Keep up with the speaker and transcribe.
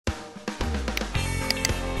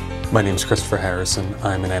My name is Christopher Harrison.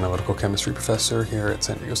 I'm an analytical chemistry professor here at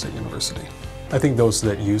San Diego State University. I think those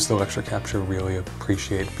that use the lecture capture really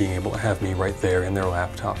appreciate being able to have me right there in their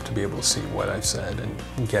laptop to be able to see what I've said and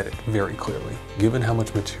get it very clearly. Given how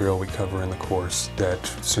much material we cover in the course, that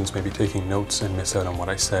students may be taking notes and miss out on what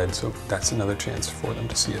I said, so that's another chance for them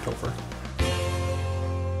to see it over.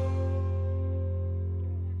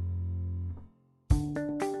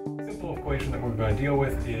 Equation that we're going to deal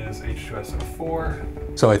with is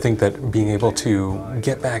H2SO4. So I think that being able to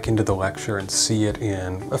get back into the lecture and see it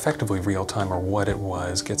in effectively real time, or what it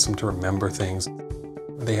was, gets them to remember things.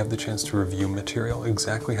 They have the chance to review material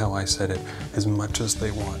exactly how I said it as much as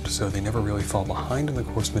they want, so they never really fall behind in the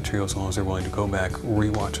course material as long as they're willing to go back,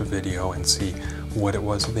 rewatch a video, and see what it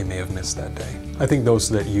was that they may have missed that day. I think those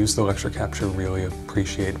that use the lecture capture really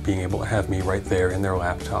appreciate being able to have me right there in their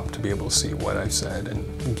laptop to be able to see what I've said and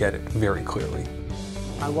get it very clearly.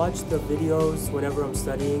 I watch the videos whenever I'm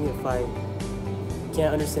studying. If I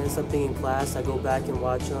can't understand something in class, I go back and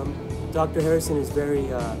watch them. Dr. Harrison is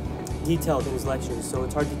very detailed in his lectures, so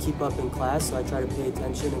it's hard to keep up in class, so I try to pay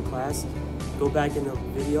attention in class, go back in the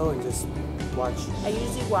video and just watch. I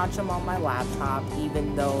usually watch them on my laptop,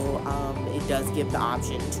 even though it does give the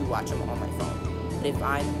option to watch them on my phone. If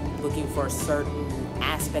I'm looking for a certain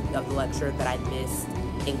aspect of the lecture that I missed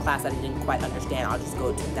in class that I didn't quite understand, I'll just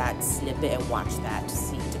go to that snippet and watch that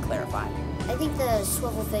to clarify. I think the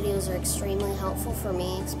swivel videos are extremely helpful for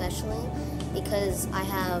me, especially because I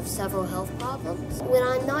have several health problems. When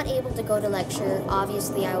I'm not able to go to lecture,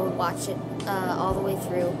 obviously I would watch it all the way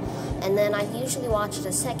through, and then I usually watch it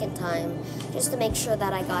a second time just to make sure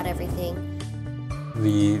that I got everything.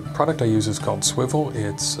 The product I use is called Swivel.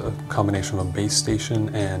 It's a combination of a base station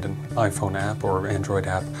and an iPhone app or Android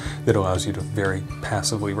app that allows you to very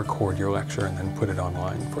passively record your lecture and then put it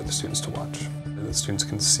online for the students to watch. The students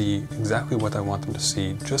can see exactly what I want them to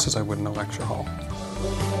see, just as I would in a lecture hall.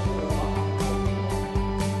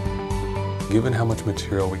 Given how much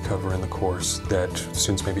material we cover in the course, that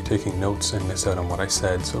students may be taking notes and miss out on what I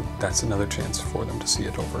said, so that's another chance for them to see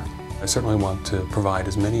it over. I certainly want to provide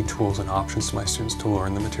as many tools and options to my students to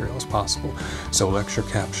learn the material as possible, so lecture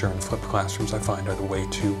capture and flipped classrooms I find are the way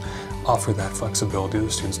to offer that flexibility to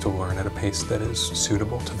the students to learn at a pace that is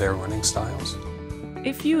suitable to their learning styles.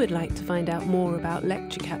 If you would like to find out more about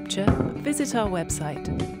lecture capture, visit our website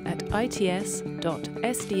at its.sdsu.edu.